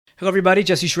Hello everybody,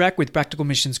 Jesse Schreck with Practical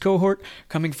Missions Cohort,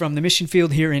 coming from the mission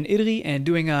field here in Italy and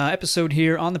doing an episode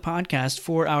here on the podcast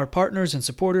for our partners and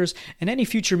supporters and any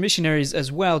future missionaries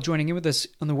as well joining in with us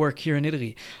on the work here in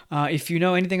Italy. If you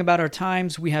know anything about our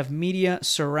times, we have media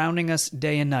surrounding us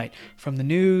day and night, from the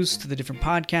news to the different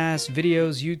podcasts,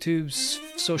 videos,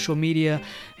 YouTubes, social media,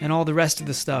 and all the rest of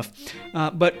the stuff.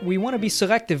 But we want to be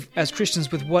selective as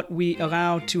Christians with what we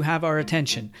allow to have our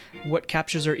attention, what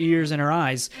captures our ears and our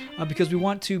eyes, because we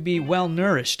want to be well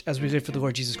nourished as we live for the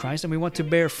Lord Jesus Christ, and we want to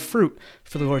bear fruit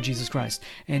for the Lord Jesus Christ.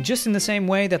 And just in the same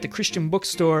way that the Christian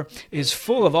bookstore is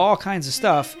full of all kinds of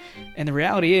stuff, and the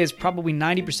reality is probably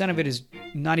 90% of it is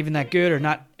not even that good or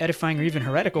not edifying or even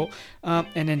heretical,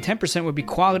 and then 10% would be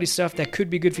quality stuff that could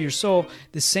be good for your soul.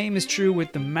 The same is true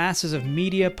with the masses of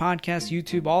media, podcasts,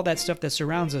 YouTube, all that stuff that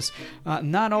surrounds us.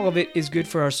 Not all of it is good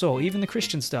for our soul, even the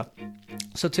Christian stuff.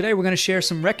 So today we're going to share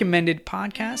some recommended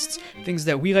podcasts, things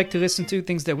that we like to listen to,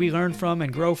 things that we learn from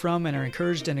and grow from and are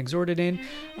encouraged and exhorted in.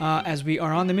 As we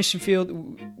are on the mission field,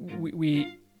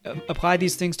 we apply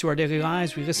these things to our daily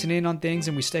lives. We listen in on things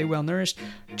and we stay well nourished.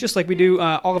 Just like we do,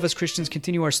 all of us Christians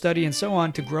continue our study and so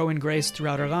on to grow in grace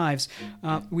throughout our lives.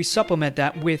 We supplement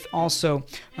that with also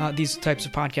these types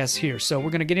of podcasts here. So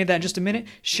we're going to get into that in just a minute,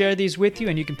 share these with you,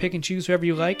 and you can pick and choose whoever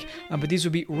you like. But these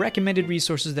would be recommended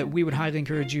resources that we would highly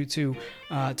encourage you to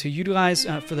utilize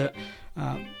for the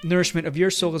nourishment of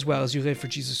your soul as well as you live for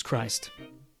Jesus Christ.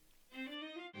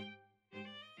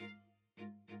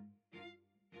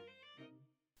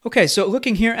 Okay, so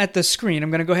looking here at the screen, I'm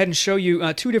going to go ahead and show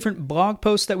you two different blog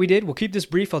posts that we did. We'll keep this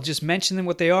brief. I'll just mention them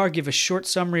what they are, give a short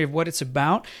summary of what it's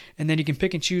about, and then you can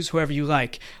pick and choose whoever you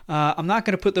like. I'm not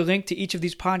going to put the link to each of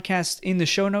these podcasts in the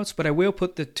show notes, but I will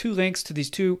put the two links to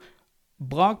these two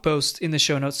blog posts in the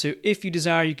show notes. So if you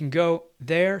desire, you can go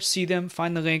there, see them,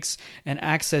 find the links, and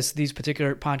access these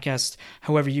particular podcasts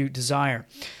however you desire.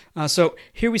 So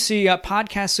here we see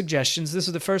podcast suggestions. This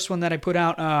is the first one that I put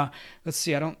out. Let's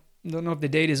see, I don't know if the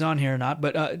date is on here or not,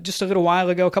 but just a little while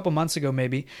ago, a couple months ago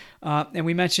maybe, and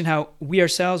we mentioned how we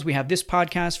ourselves, we have this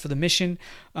podcast for the mission,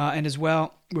 and as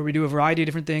well, where we do a variety of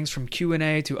different things from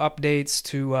Q&A to updates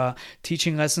to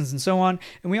teaching lessons and so on.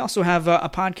 And we also have a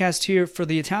podcast here for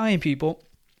the Italian people,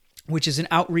 which is an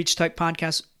outreach type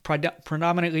podcast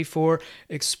predominantly for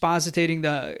expositing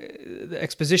the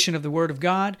exposition of the Word of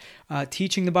God,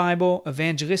 teaching the Bible,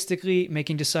 evangelistically,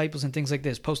 making disciples and things like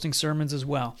this, posting sermons as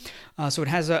well. So it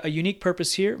has a unique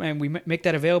purpose here, and we make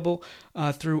that available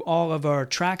through all of our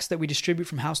tracts that we distribute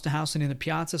from house to house and in the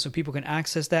piazza, so people can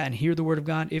access that and hear the Word of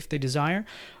God if they desire,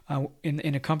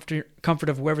 in a comfort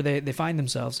of wherever they find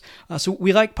themselves. So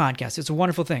we like podcasts. It's a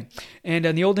wonderful thing. And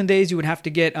in the olden days, you would have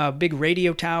to get big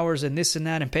radio towers and this and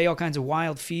that and pay all kinds of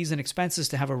wild fees and expenses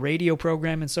to have a radio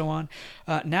program and so on.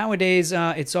 Nowadays,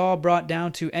 it's all brought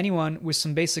down to anyone with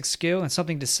some basic skill and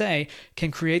something to say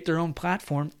can create their own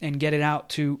platform and get it out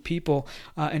to people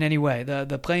in any way.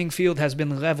 The playing field has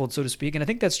been leveled, so to speak. And I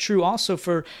think that's true also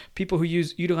for people who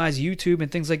utilize YouTube and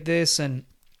things like this. And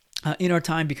in our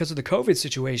time, because of the COVID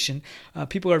situation,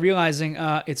 people are realizing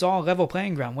it's all level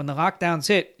playing ground. When the lockdowns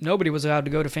hit, nobody was allowed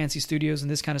to go to fancy studios and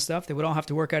this kind of stuff. They would all have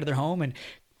to work out of their home and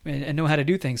know how to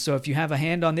do things. So if you have a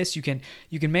hand on this, you can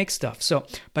make stuff. So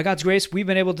by God's grace, we've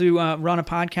been able to run a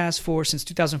podcast since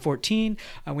 2014.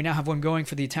 We now have one going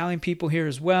for the Italian people here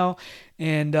as well.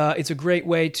 And it's a great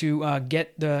way to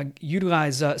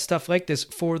utilize stuff like this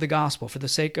for the gospel, for the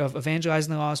sake of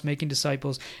evangelizing the lost, making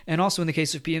disciples, and also in the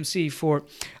case of PMC for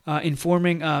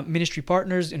informing ministry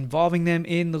partners, involving them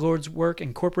in the Lord's work,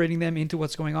 incorporating them into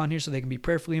what's going on here so they can be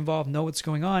prayerfully involved, know what's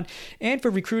going on, and for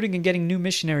recruiting and getting new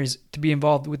missionaries to be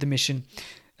involved with the mission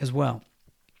as well.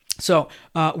 So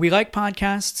we like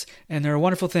podcasts, and they're a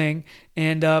wonderful thing.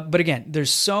 And but again,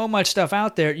 there's so much stuff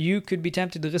out there. You could be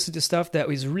tempted to listen to stuff that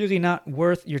is really not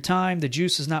worth your time. The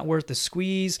juice is not worth the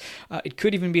squeeze. It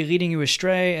could even be leading you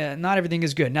astray. Not everything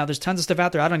is good. Now, there's tons of stuff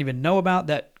out there I don't even know about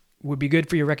that would be good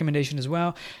for your recommendation as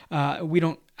well. We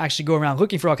don't actually go around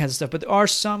looking for all kinds of stuff, but there are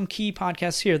some key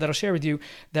podcasts here that I'll share with you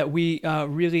that we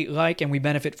really like and we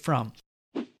benefit from.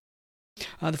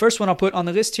 The first one I'll put on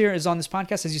the list here is on this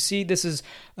podcast. As you see, this is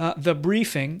The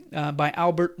Briefing by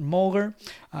Albert Mohler.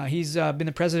 He's been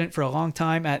the president for a long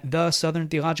time at the Southern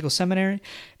Theological Seminary,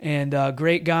 and a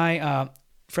great guy,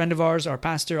 friend of ours, our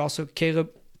pastor, also Caleb,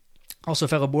 also a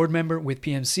fellow board member with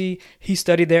PMC. He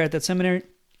studied there at that seminary.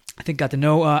 I think got to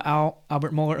know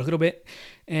Albert Mohler a little bit.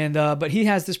 And but he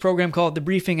has this program called The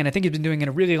Briefing, and I think he's been doing it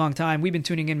a really long time. We've been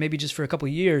tuning in maybe just for a couple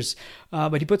of years.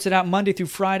 But he puts it out Monday through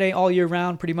Friday all year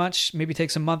round pretty much. Maybe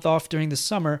takes a month off during the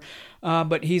summer.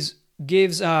 But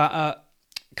gives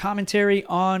commentary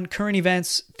on current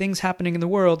events, things happening in the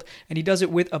world, and he does it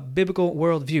with a biblical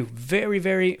worldview. Very,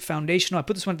 very foundational. I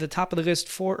put this one at the top of the list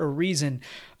for a reason.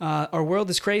 Our world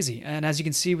is crazy, and as you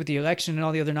can see with the election and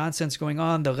all the other nonsense going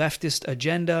on, the leftist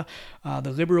agenda,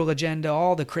 the liberal agenda,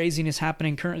 all the craziness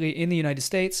happening currently in the United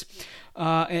States.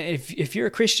 If you're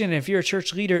a Christian, if you're a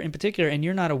church leader in particular, and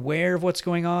you're not aware of what's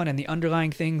going on and the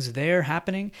underlying things there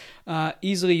happening,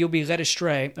 easily you'll be led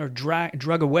astray or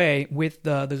drug away with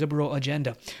the liberal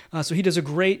agenda. So he does a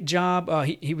great job.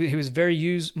 He was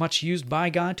very much used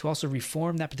by God to also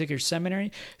reform that particular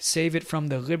seminary, save it from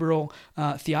the liberal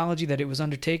theology that it was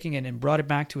undertaking, and brought it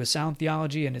back to a sound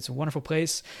theology, and it's a wonderful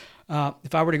place.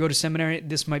 If I were to go to seminary,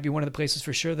 this might be one of the places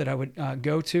for sure that I would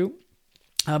go to.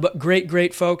 But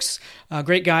great folks,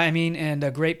 great guy, and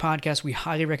a great podcast. We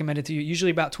highly recommend it to you.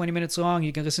 Usually about 20 minutes long.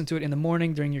 You can listen to it in the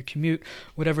morning, during your commute,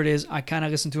 whatever it is. I kind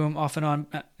of listen to him off and on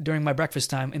during my breakfast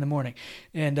time in the morning.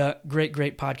 And great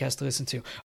podcast to listen to.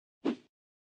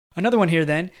 Another one here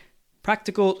then,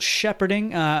 Practical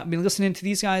Shepherding. I've been listening to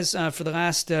these guys for the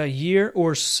last year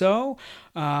or so.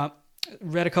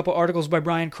 Read a couple articles by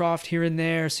Brian Croft here and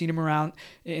there, seen him around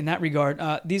in that regard.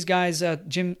 These guys,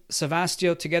 Jim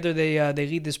Savastio, together they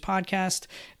lead this podcast.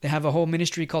 They have a whole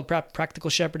ministry called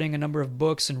Practical Shepherding, a number of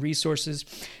books and resources.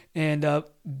 And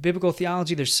biblical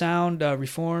theology, they're sound,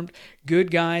 reformed,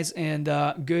 good guys, and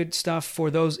good stuff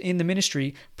for those in the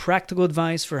ministry. Practical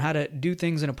advice for how to do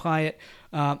things and apply it.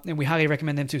 And we highly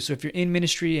recommend them too. So if you're in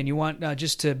ministry and you want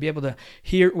just to be able to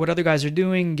hear what other guys are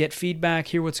doing, get feedback,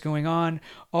 hear what's going on,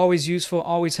 always useful,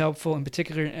 always helpful, in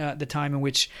particular the time in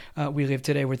which we live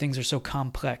today where things are so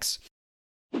complex.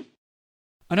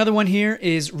 Another one here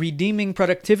is Redeeming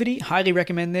Productivity. Highly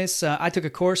recommend this. I took a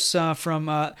course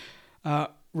from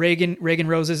Reagan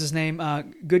Rose is his name.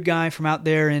 Good guy from out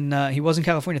there, and he was in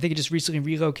California. I think he just recently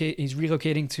he's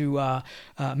relocating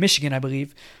to Michigan, I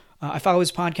believe. I follow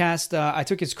his podcast. I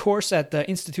took his course at the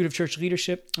Institute of Church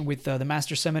Leadership with the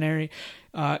Master Seminary.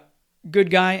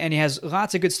 Good guy, and he has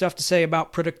lots of good stuff to say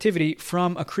about productivity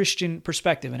from a Christian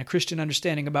perspective and a Christian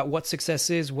understanding about what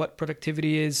success is, what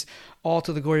productivity is, all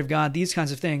to the glory of God, these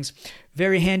kinds of things.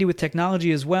 Very handy with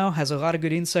technology as well, has a lot of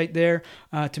good insight there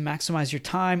to maximize your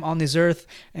time on this earth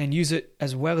and use it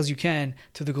as well as you can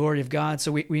to the glory of God.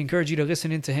 So we encourage you to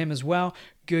listen into him as well.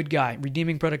 Good guy.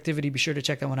 Redeeming Productivity, be sure to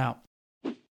check that one out.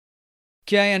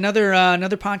 Okay, another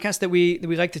podcast that we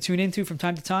like to tune into from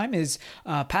time to time is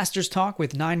Pastor's Talk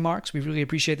with 9 Marks. We really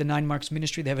appreciate the 9 Marks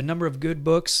ministry. They have a number of good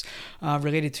books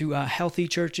related to healthy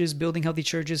churches, building healthy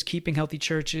churches, keeping healthy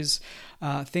churches,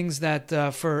 things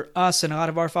that for us and a lot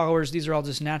of our followers, these are all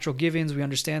just natural givens. We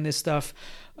understand this stuff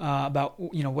about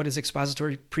what is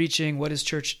expository preaching, what is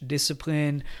church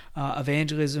discipline,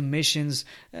 evangelism, missions.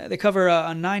 They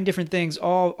cover 9 different things,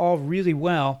 all really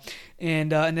well,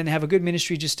 and then they have a good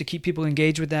ministry just to keep people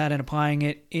engaged with that and applying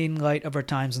it in light of our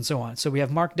times and so on. So we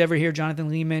have Mark Dever here, Jonathan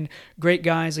Lehman, great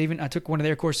guys. I took one of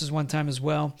their courses one time as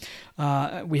well.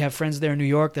 We have friends there in New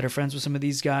York that are friends with some of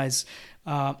these guys.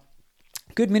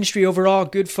 Good ministry overall,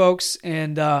 good folks,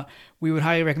 and we would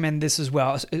highly recommend this as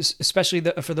well, especially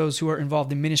for those who are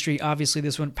involved in ministry. Obviously,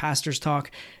 this one, Pastor's Talk.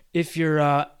 If you're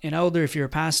an elder, if you're a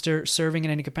pastor serving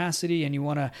in any capacity and you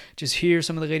want to just hear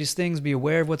some of the latest things, be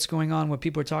aware of what's going on, what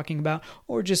people are talking about,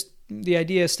 or just the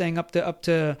idea of staying up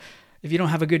to if you don't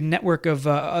have a good network of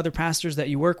other pastors that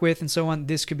you work with and so on,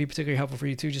 this could be particularly helpful for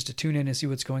you too, just to tune in and see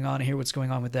what's going on and hear what's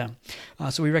going on with them.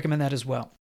 So we recommend that as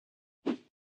well.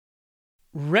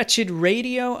 Wretched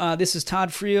Radio. This is Todd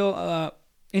Friel.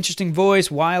 Interesting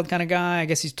voice, wild kind of guy. I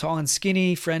guess he's tall and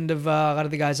skinny, friend of a lot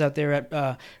of the guys out there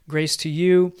at Grace to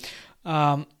You.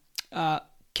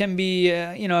 Can be,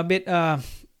 a bit, I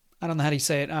don't know how to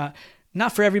say it.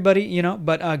 Not for everybody,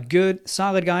 but a good,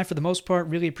 solid guy for the most part.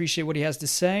 Really appreciate what he has to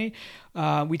say.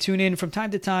 We tune in from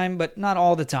time to time, but not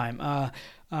all the time.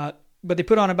 But they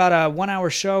put on about a 1-hour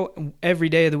show every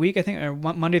day of the week, I think, or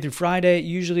Monday through Friday,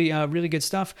 usually really good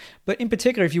stuff. But in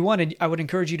particular, if you wanted, I would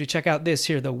encourage you to check out this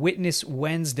here, the Witness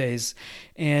Wednesdays,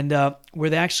 and where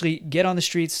they actually get on the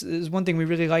streets. There's one thing we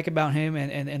really like about him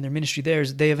and their ministry there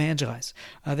is they evangelize.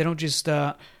 They don't just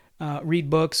read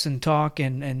books and talk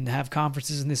and have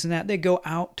conferences and this and that. They go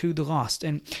out to the lost.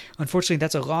 And unfortunately,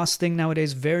 that's a lost thing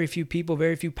nowadays. Very few people,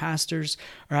 very few pastors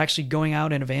are actually going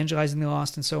out and evangelizing the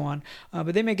lost and so on.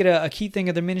 But they make it a key thing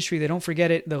of their ministry. They don't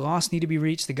forget it. The lost need to be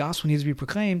reached. The gospel needs to be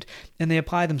proclaimed, and they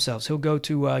apply themselves. He'll go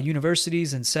to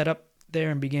universities and set up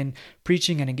there and begin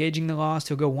preaching and engaging the lost.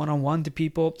 He'll go one-on-one to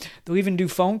people. They'll even do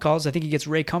phone calls. I think he gets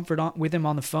Ray Comfort with him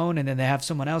on the phone, and then they have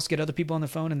someone else get other people on the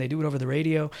phone, and they do it over the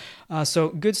radio. So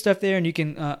good stuff there, and you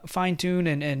can fine-tune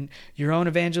and your own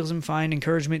evangelism, find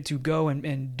encouragement to go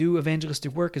and do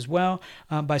evangelistic work as well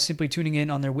by simply tuning in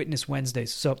on their Witness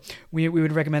Wednesdays. So we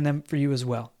would recommend them for you as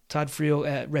well. Todd Friel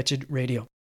at Wretched Radio.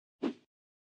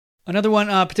 Another one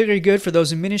particularly good for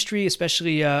those in ministry,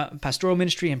 especially pastoral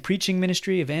ministry and preaching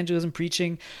ministry, evangelism,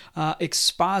 preaching,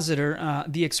 Expositor,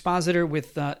 The Expositor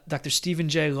with Dr. Stephen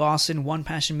J. Lawson, One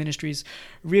Passion Ministries.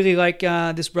 Really like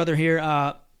this brother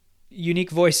here.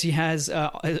 Unique voice he has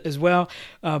as well,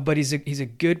 but he's a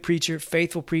good preacher,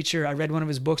 faithful preacher. I read one of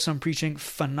his books on preaching,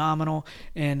 phenomenal,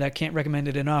 and I can't recommend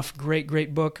it enough.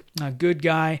 Great book, good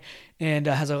guy, and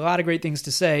has a lot of great things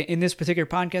to say. In this particular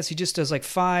podcast, he just does like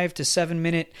 5 to 7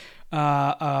 minute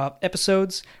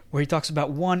episodes where he talks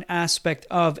about one aspect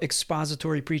of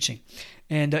expository preaching.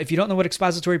 And if you don't know what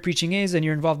expository preaching is and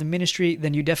you're involved in ministry,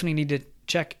 then you definitely need to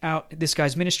check out this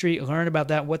guy's ministry, learn about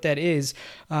that, what that is,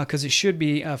 because it should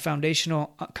be a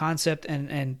foundational concept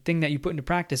and thing that you put into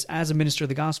practice as a minister of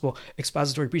the gospel,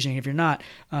 expository preaching. If you're not,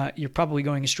 you're probably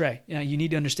going astray. You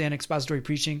need to understand expository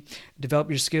preaching, develop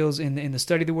your skills in the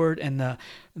study of the word and the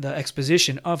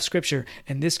exposition of Scripture.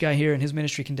 And this guy here in his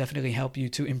ministry can definitely help you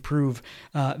to improve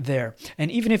there.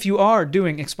 And even if you are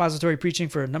doing expository preaching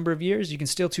for a number of years, you can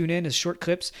still tune in as short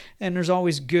clips, and there's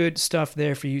always good stuff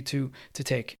there for you to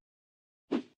take.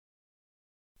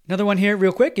 Another one here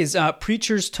real quick is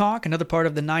Preacher's Talk, another part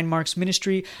of the Nine Marks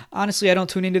ministry. Honestly, I don't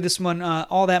tune into this one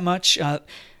all that much.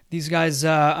 These guys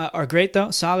are great,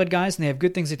 though, solid guys, and they have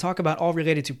good things they talk about, all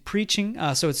related to preaching.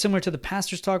 So it's similar to the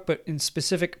Pastor's Talk, but in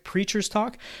specific Preacher's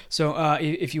Talk. So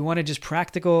if you wanted just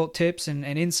practical tips and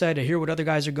insight to hear what other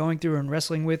guys are going through and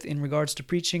wrestling with in regards to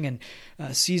preaching and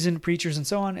seasoned preachers and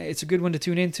so on, it's a good one to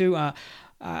tune into.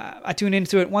 I tune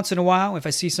into it once in a while if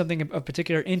I see something of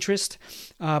particular interest,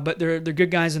 but they're good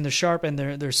guys and they're sharp and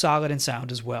they're solid and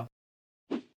sound as well.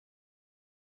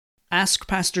 Ask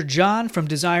Pastor John from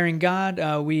Desiring God.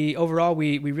 We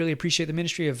really appreciate the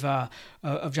ministry of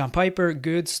John Piper.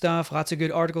 Good stuff, lots of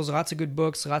good articles, lots of good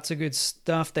books, lots of good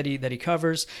stuff that he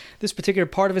covers. This particular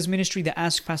part of his ministry, the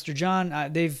Ask Pastor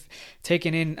John, they've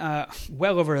taken in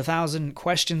well over 1,000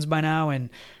 questions by now, and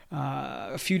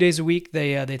a few days a week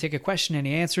they take a question and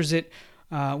he answers it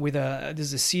this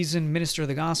is a seasoned minister of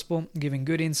the gospel giving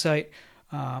good insight.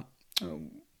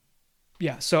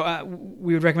 So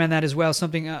we would recommend that as well.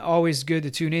 Something always good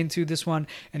to tune into this one.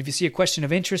 And if you see a question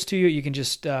of interest to you, you can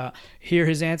just hear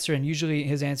his answer, and usually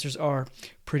his answers are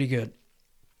pretty good.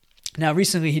 Now,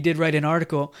 recently he did write an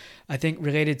article, I think,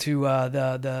 related to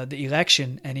the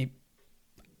election, and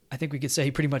I think we could say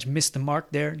he pretty much missed the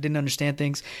mark there, didn't understand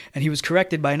things, and he was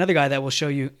corrected by another guy that we'll show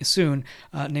you soon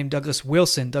named Douglas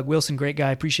Wilson. Doug Wilson, great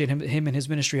guy, appreciate him and his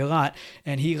ministry a lot,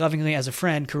 and he lovingly, as a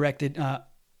friend, corrected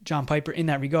John Piper in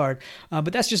that regard.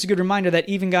 But that's just a good reminder that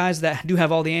even guys that do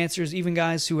have all the answers, even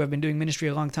guys who have been doing ministry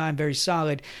a long time, very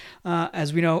solid,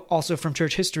 as we know also from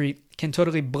church history, can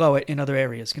totally blow it in other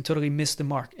areas, can totally miss the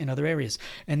mark in other areas.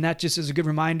 And that just is a good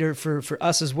reminder for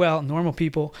us as well, normal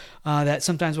people, that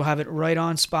sometimes we'll have it right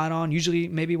on, spot on. Usually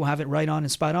maybe we'll have it right on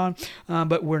and spot on,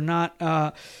 but we're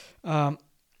not...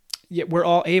 Yet we're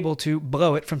all able to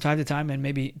blow it from time to time and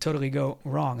maybe totally go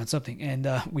wrong on something. And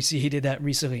we see he did that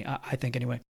recently, I think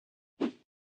anyway.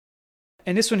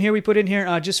 And this one here we put in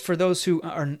here just for those who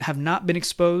have not been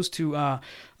exposed to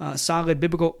solid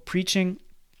biblical preaching,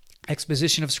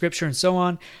 exposition of Scripture, and so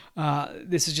on.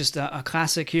 This is just a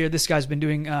classic here. This guy's been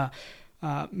doing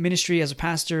ministry as a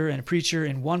pastor and a preacher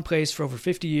in one place for over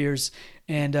 50 years,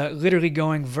 and literally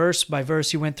going verse by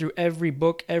verse. He went through every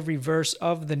book, every verse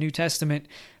of the New Testament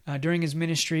during his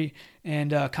ministry,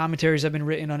 and commentaries have been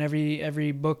written on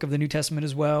every book of the New Testament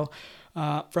as well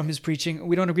from his preaching.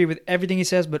 We don't agree with everything he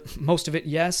says, but most of it,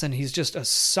 yes, and he's just a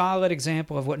solid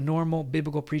example of what normal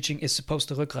biblical preaching is supposed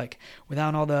to look like,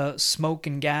 without all the smoke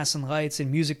and gas and lights and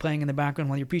music playing in the background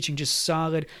while you're preaching. Just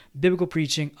solid biblical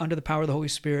preaching under the power of the Holy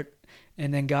Spirit,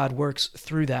 and then God works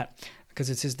through that because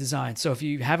it's his design. So if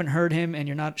you haven't heard him and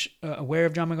you're not aware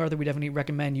of John MacArthur, we definitely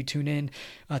recommend you tune in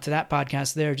to that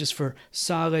podcast there just for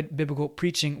solid biblical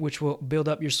preaching, which will build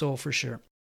up your soul for sure.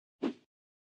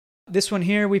 This one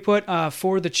here we put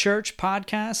For the Church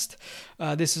podcast.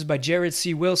 This is by Jared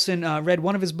C. Wilson. Read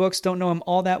one of his books, don't know him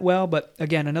all that well, but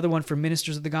again, another one for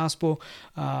ministers of the gospel,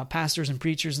 pastors and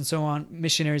preachers and so on,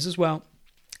 missionaries as well.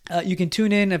 You can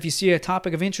tune in if you see a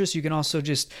topic of interest. You can also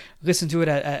just listen to it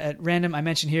at random. I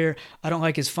mentioned here, I don't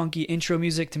like his funky intro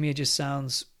music. To me, it just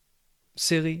sounds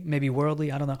silly, maybe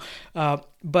worldly, I don't know.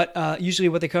 But usually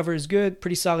what they cover is good,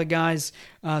 pretty solid guys.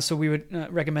 So we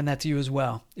would recommend that to you as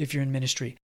well if you're in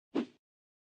ministry.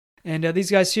 And these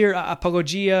guys here,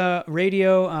 Apologia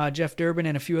Radio, Jeff Durbin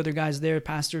and a few other guys there,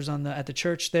 pastors at the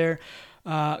church there.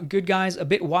 Good guys, a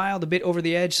bit wild, a bit over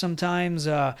the edge sometimes,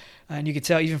 and you can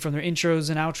tell even from their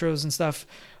intros and outros and stuff.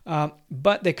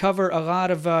 But they cover a lot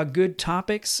of good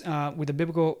topics with a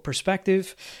biblical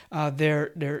perspective.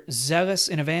 They're zealous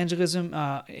in evangelism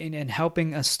in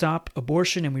helping us stop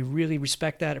abortion, and we really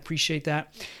respect that, appreciate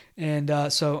that.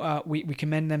 And so we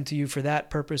commend them to you for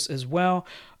that purpose as well,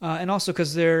 and also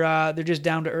because they're just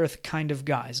down to earth kind of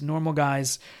guys, normal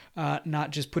guys,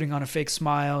 not just putting on a fake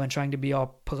smile and trying to be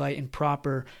all polite and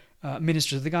proper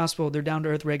ministers of the gospel. They're down to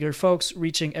earth regular folks,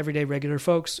 reaching everyday regular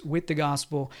folks with the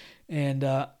gospel and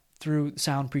through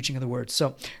sound preaching of the word.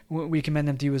 So we commend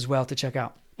them to you as well to check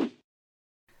out.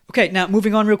 Okay, now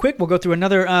moving on real quick, we'll go through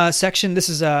another section. This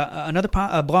is another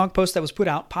blog post that was put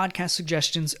out, podcast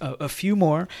suggestions, a few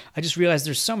more. I just realized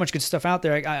there's so much good stuff out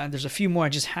there. There's a few more I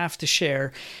just have to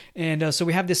share. And so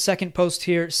we have this second post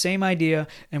here, same idea,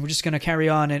 and we're just going to carry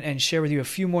on and share with you a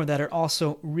few more that are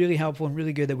also really helpful and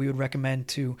really good that we would recommend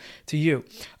to you.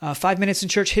 5 Minutes in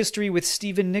Church History with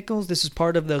Stephen Nichols. This is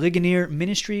part of the Ligonier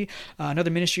Ministry,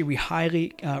 another ministry we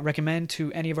highly recommend to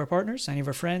any of our partners, any of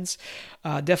our friends.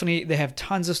 Definitely, they have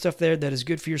tons of stuff there that is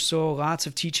good for your soul. Lots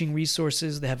of teaching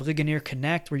resources. They have Ligonier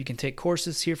Connect, where you can take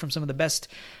courses, hear from some of the best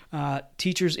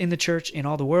teachers in the church in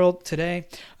all the world today.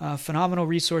 Phenomenal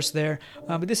resource there.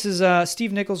 But this is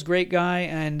Steve Nichols, great guy,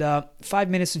 and 5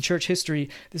 Minutes in Church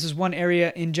History. This is one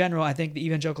area in general I think the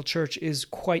evangelical church is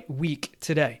quite weak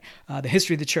today. The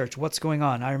history of the church, what's going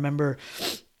on. I remember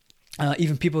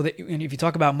even people that, and if you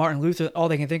talk about Martin Luther, all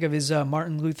they can think of is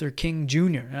Martin Luther King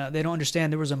Jr. They don't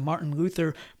understand there was a Martin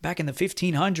Luther back in the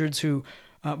 1500s who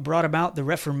brought about the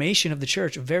Reformation of the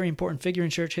church, a very important figure in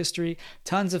church history.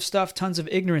 Tons of stuff, tons of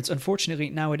ignorance,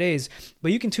 unfortunately, nowadays.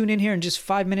 But you can tune in here in just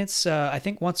 5 minutes. I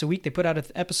think once a week they put out an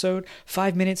episode.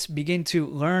 5 minutes, begin to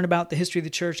learn about the history of the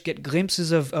church, get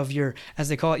glimpses of your, as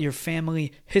they call it, your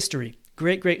family history.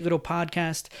 Great little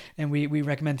podcast, and we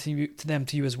recommend them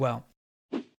to you as well.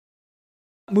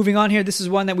 Moving on here, this is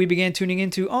one that we began tuning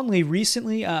into only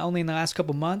recently, only in the last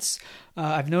couple months.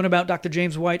 I've known about Dr.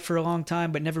 James White for a long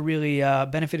time, but never really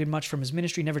benefited much from his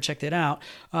ministry, never checked it out.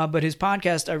 But his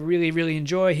podcast I really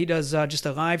enjoy. He does just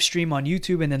a live stream on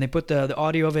YouTube, and then they put the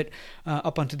audio of it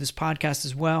up onto this podcast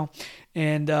as well.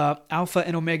 And Alpha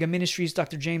and Omega Ministries,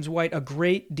 Dr. James White, a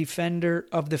great defender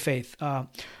of the faith.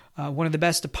 One of the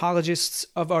best apologists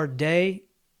of our day,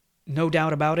 no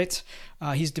doubt about it.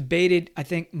 He's debated, I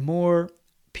think, more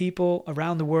people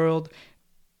around the world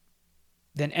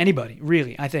than anybody,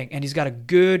 really, I think. And he's got a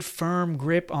good, firm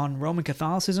grip on Roman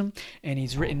Catholicism, and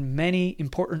he's written many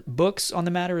important books on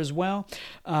the matter as well.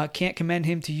 Can't commend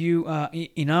him to you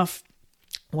enough.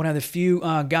 One of the few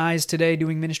guys today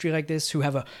doing ministry like this who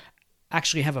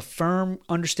actually have a firm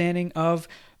understanding of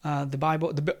the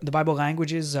Bible, the Bible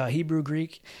languages, Hebrew,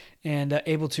 Greek, and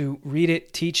able to read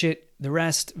it, teach it. The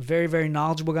rest, very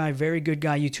knowledgeable guy, very good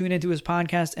guy. You tune into his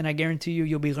podcast, and I guarantee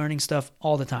you'll be learning stuff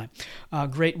all the time.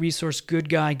 Great resource, good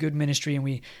guy, good ministry, and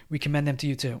we commend them to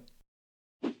you too.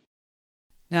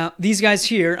 Now, these guys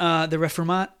here, the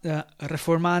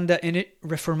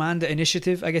Reformanda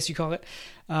Initiative, I guess you call it.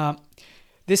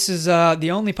 This is the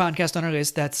only podcast on our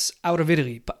list that's out of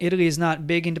Italy. Italy is not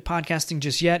big into podcasting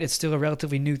just yet. It's still a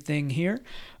relatively new thing here.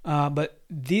 But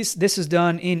this is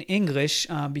done in English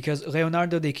because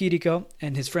Leonardo De Chirico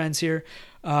and his friends here.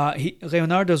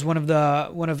 Leonardo is one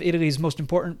of Italy's most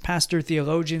important pastor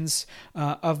theologians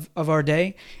of our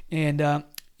day, and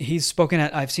he's spoken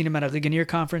at. I've seen him at a Ligonier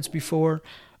conference before.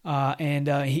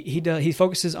 He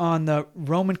focuses on the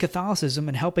Roman Catholicism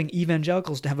and helping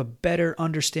evangelicals to have a better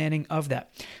understanding of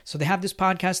that. So they have this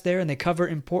podcast there, and they cover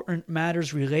important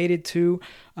matters related to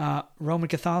Roman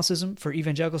Catholicism for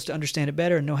evangelicals to understand it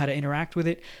better and know how to interact with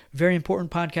it. Very important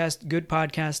podcast, good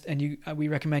podcast, and we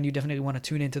recommend you definitely want to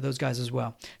tune into those guys as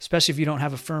well, especially if you don't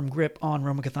have a firm grip on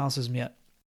Roman Catholicism yet.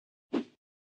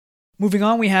 Moving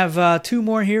on, we have two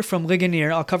more here from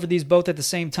Ligonier. I'll cover these both at the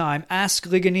same time. Ask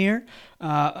Ligonier.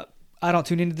 I don't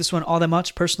tune into this one all that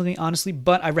much, personally, honestly,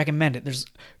 but I recommend it. There's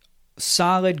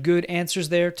solid, good answers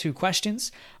there to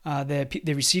questions. They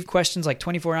receive questions like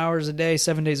 24 hours a day,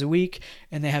 7 days a week,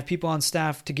 and they have people on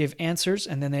staff to give answers,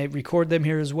 and then they record them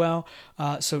here as well.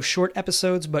 So short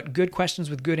episodes, but good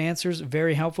questions with good answers.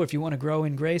 Very helpful if you want to grow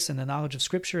in grace and the knowledge of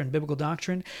Scripture and biblical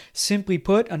doctrine. Simply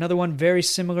Put, another one very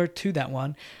similar to that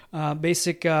one.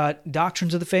 Basic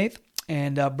doctrines of the faith,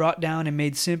 and brought down and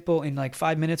made simple in like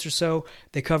 5 minutes or so.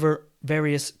 They cover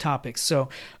various topics. So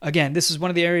again, this is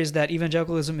one of the areas that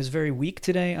evangelicalism is very weak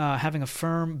today, having a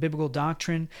firm biblical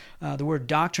doctrine. The word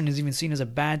doctrine is even seen as a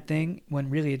bad thing when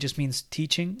really it just means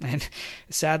teaching. And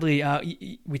sadly,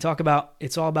 we talk about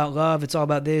it's all about love, it's all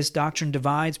about this, doctrine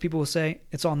divides. People will say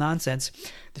it's all nonsense.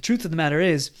 The truth of the matter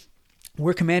is,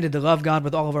 we're commanded to love God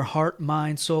with all of our heart,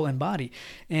 mind, soul, and body.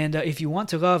 And if you want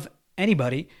to love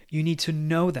anybody, you need to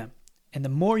know them. And the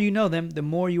more you know them, the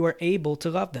more you are able to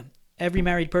love them. Every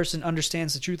married person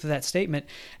understands the truth of that statement,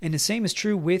 and the same is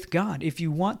true with God. If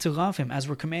you want to love Him as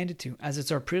we're commanded to, as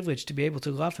it's our privilege to be able to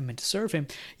love Him and to serve Him,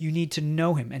 you need to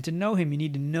know Him. And to know Him, you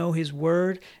need to know His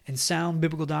Word and sound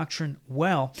biblical doctrine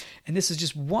well. And this is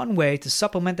just one way to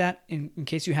supplement that in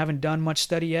case you haven't done much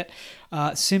study yet.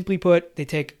 Simply put, they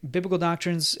take biblical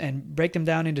doctrines and break them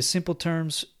down into simple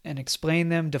terms and explain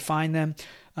them, define them,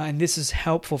 and this is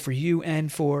helpful for you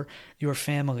and for your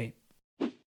family.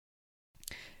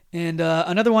 And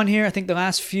another one here, I think the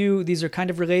last few, these are kind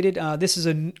of related. This is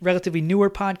a relatively newer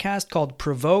podcast called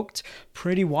Provoked.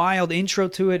 Pretty wild intro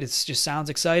to it. It just sounds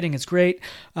exciting. It's great.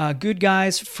 Good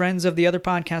guys, friends of the other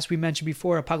podcast we mentioned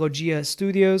before, Apologia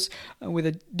Studios, with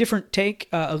a different take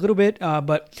a little bit.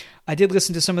 But I did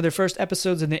listen to some of their first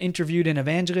episodes, and they interviewed an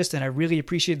evangelist, and I really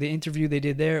appreciated the interview they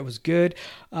did there. It was good.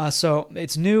 So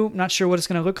it's new. Not sure what it's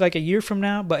going to look like a year from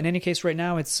now, but in any case, right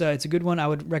now, it's a good one. I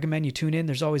would recommend you tune in.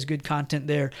 There's always good content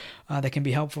there that can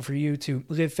be helpful for you to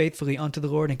live faithfully unto the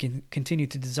Lord and can continue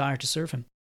to desire to serve Him.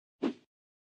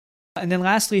 And then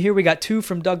lastly, here we got two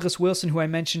from Douglas Wilson, who I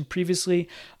mentioned previously,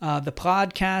 the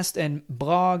podcast and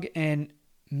blog and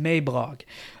Mayblog.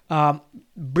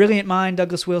 Brilliant mind,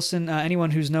 Douglas Wilson.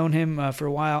 Anyone who's known him for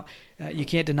a while, you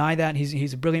can't deny that.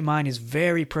 He's a brilliant mind. He's a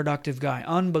very productive guy.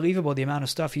 Unbelievable the amount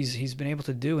of stuff he's been able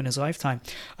to do in his lifetime.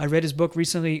 I read his book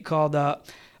recently called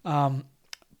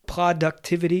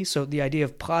Productivity. So the idea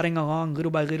of plodding along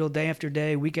little by little, day after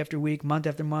day, week after week, month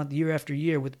after month, year after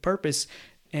year with purpose.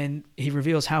 And he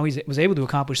reveals how he was able to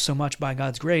accomplish so much by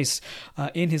God's grace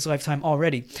in his lifetime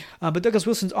already. But Douglas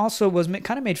Wilson also was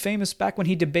kind of made famous back when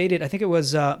he debated. I think it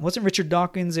wasn't Richard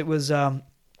Dawkins. It was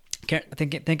can't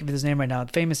think of his name right now.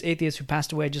 The famous atheist who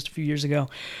passed away just a few years ago.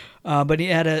 But he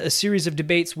had a series of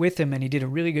debates with him, and he did a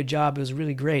really good job. It was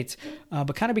really great.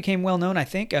 But kind of became well known, I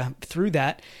think, through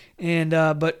that. And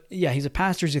but yeah, he's a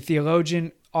pastor, he's a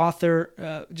theologian,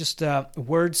 author, just a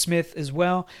wordsmith as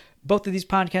well. Both of these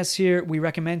podcasts here, we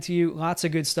recommend to you. Lots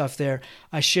of good stuff there.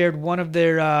 I shared one of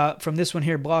their, from this one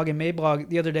here, Blog and Mayblog,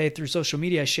 the other day through social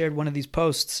media. I shared one of these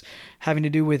posts having to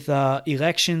do with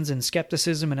elections and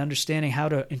skepticism and understanding how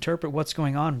to interpret what's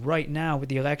going on right now with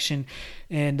the election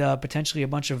and potentially a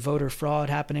bunch of voter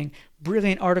fraud happening.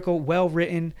 Brilliant article, well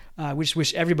written. I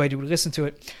wish everybody would listen to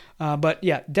it. But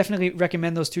yeah, definitely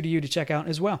recommend those two to you to check out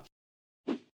as well.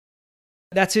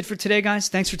 That's it for today, guys.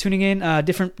 Thanks for tuning in.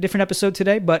 Different episode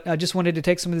today, but I just wanted to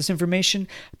take some of this information,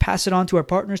 pass it on to our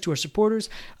partners, to our supporters,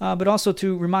 but also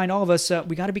to remind all of us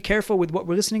we got to be careful with what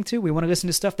we're listening to. We want to listen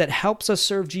to stuff that helps us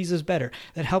serve Jesus better,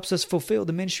 that helps us fulfill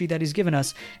the ministry that He's given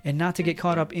us, and not to get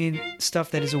caught up in stuff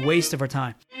that is a waste of our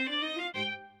time.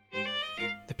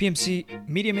 The PMC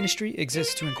Media Ministry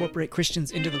exists to incorporate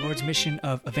Christians into the Lord's mission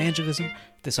of evangelism,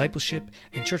 discipleship,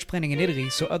 and church planting in Italy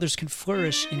so others can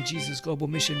flourish in Jesus' global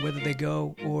mission whether they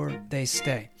go or they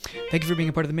stay. Thank you for being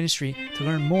a part of the ministry. To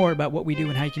learn more about what we do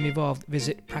and how you can be involved,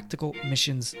 visit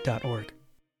practicalmissions.org.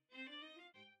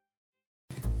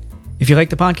 If you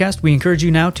like the podcast, we encourage you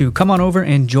now to come on over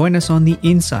and join us on the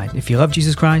inside. If you love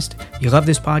Jesus Christ, you love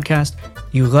this podcast,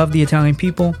 you love the Italian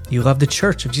people, you love the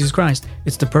Church of Jesus Christ,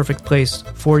 it's the perfect place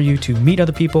for you to meet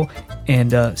other people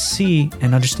and see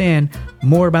and understand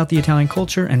more about the Italian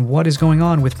culture and what is going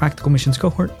on with Practical Missions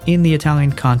Cohort in the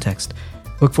Italian context.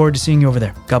 Look forward to seeing you over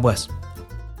there. God bless.